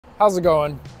How's it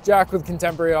going? Jack with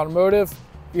Contemporary Automotive.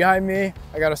 Behind me,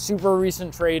 I got a super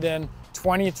recent trade-in,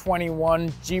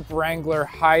 2021 Jeep Wrangler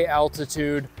high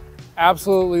altitude.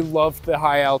 Absolutely loved the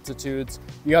high altitudes.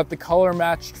 You got the color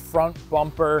matched front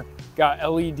bumper, got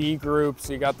LED groups,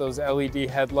 so you got those LED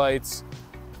headlights.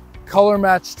 Color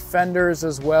matched fenders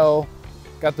as well.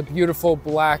 Got the beautiful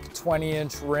black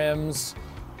 20-inch rims.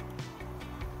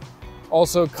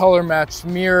 Also color matched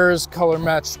mirrors, color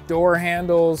matched door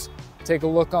handles. Take a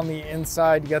look on the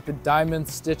inside. You got the diamond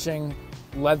stitching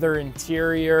leather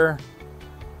interior.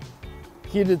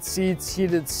 Heated seats,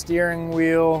 heated steering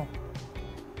wheel.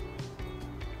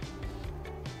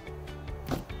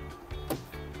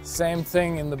 Same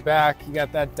thing in the back. You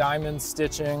got that diamond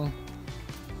stitching.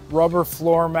 Rubber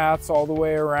floor mats all the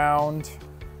way around.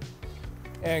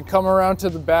 And come around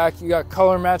to the back, you got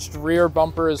color matched rear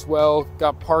bumper as well.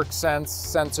 Got park sense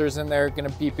sensors in there, gonna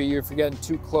beep at you if you're getting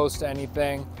too close to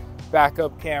anything.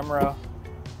 Backup camera.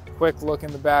 Quick look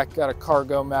in the back, got a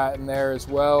cargo mat in there as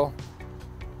well.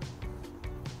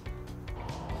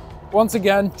 Once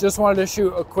again, just wanted to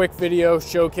shoot a quick video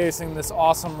showcasing this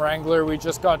awesome Wrangler we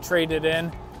just got traded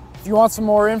in. If you want some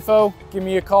more info, give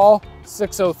me a call,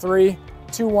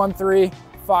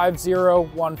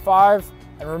 603-213-5015.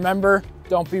 And remember,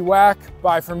 don't be whack,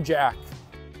 buy from Jack.